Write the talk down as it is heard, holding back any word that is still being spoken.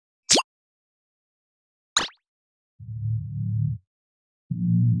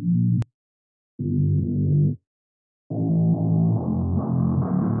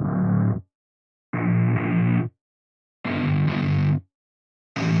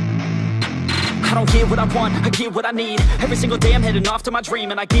I don't get what I want, I get what I need. Every single day I'm heading off to my dream,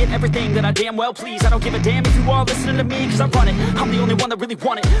 and I get everything that I damn well please. I don't give a damn if you all listening to me, cause I run it. I'm the only one that really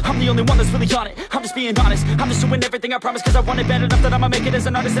want it, I'm the only one that's really on it. I'm just being honest, I'm just doing everything I promise, cause I want it bad enough that I'ma make it as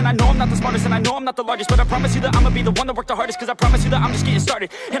an artist. And I know I'm not the smartest, and I know I'm not the largest, but I promise you that I'ma be the one that worked the hardest. Cause I promise you that I'm just getting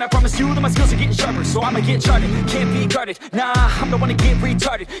started, and I promise you that my skills are getting sharper. So I'ma get charted, can't be guarded. Nah, I'm the one to get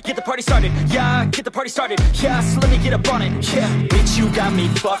retarded. Get the party started, yeah, get the party started. Yeah, so let me get up on it, yeah. Bitch, you got me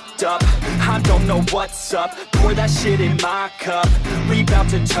fucked up, I don't know what's up. Pour that shit in my cup, we bout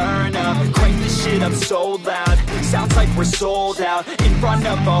to turn up. Crank this shit up so loud, sounds like we're sold out. In front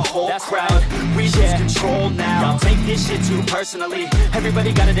of a whole crowd, we lose control now. Y'all take this shit too personally.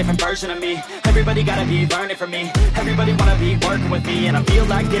 Everybody got a different version of me, everybody gotta be learning from me. Everybody wanna be working with me, and I feel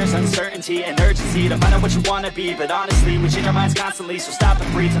like there's uncertainty and urgency to find out what you wanna be. But honestly, we change our minds constantly, so stop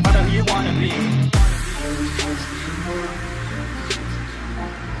and breathe to find out who you wanna be.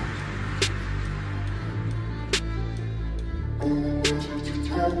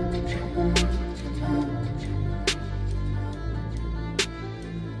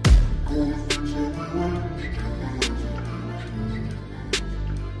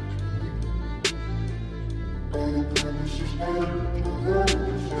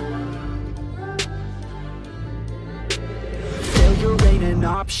 Failure ain't an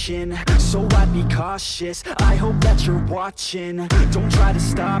option, so I'd be cautious. I hope that you're watching. Don't try to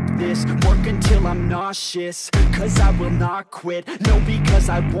stop this, work until I'm nauseous. Cause I will not quit, no, because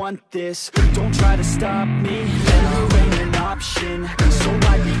I want this. Don't try to stop me, failure ain't an option, so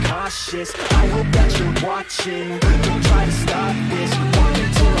I'd be cautious. I hope that you're watching. Don't try to stop this, work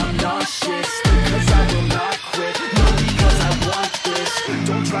until I'm nauseous. Cause I will not quit, no, because I want this.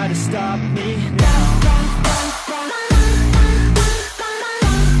 Don't try to stop me now.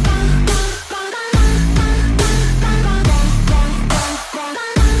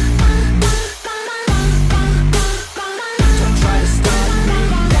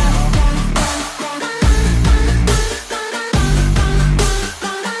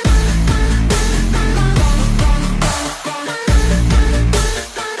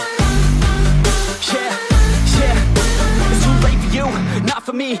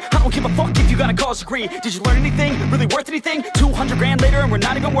 Me, I don't give a fuck if you got a college degree. Did you learn anything? Really worth anything? 200 grand later and we're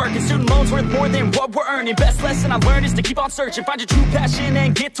not even working. Student loans worth more than what we're earning. Best lesson I learned is to keep on searching. Find your true passion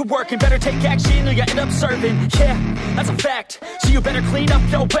and get to work. And better take action or you end up serving. Yeah, that's a fact. So you better clean up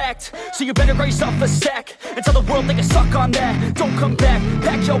your act. So you better grow yourself a sack and tell the world they can suck on that. Don't come back,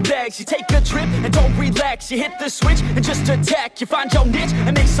 pack your bags. You take a trip and don't relax. You hit the switch and just attack. You find your niche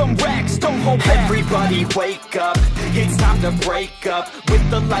and make some racks. Don't hold back. Everybody wake up, it's time to break up with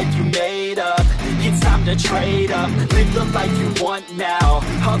the life you made up. It's time to trade up, live the life you want now,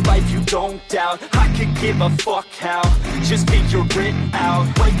 a life you don't doubt. I could give a fuck how, just figure it out.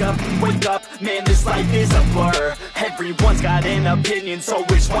 Wake up, man, this life is a blur. Everyone's got an opinion, so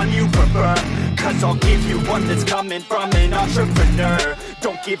which one you prefer? Cause I'll give you one that's coming from an entrepreneur.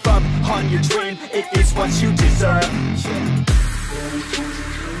 Don't give up on your dream if it's what you deserve.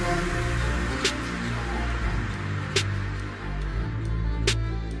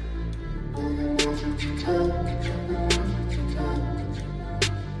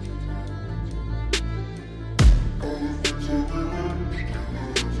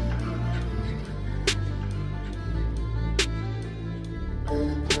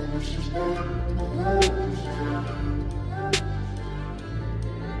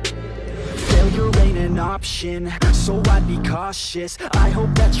 Failure ain't an option, so I'd be cautious. I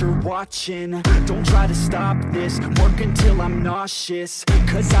hope that you're watching. Don't try to stop this, work until I'm nauseous.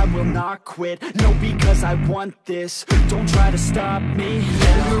 Cause I will not quit, no, because I want this. Don't try to stop me,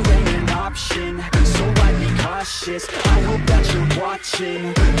 failure ain't an option, so I'd be cautious. I hope that you're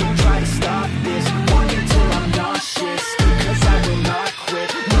watching. Don't try to stop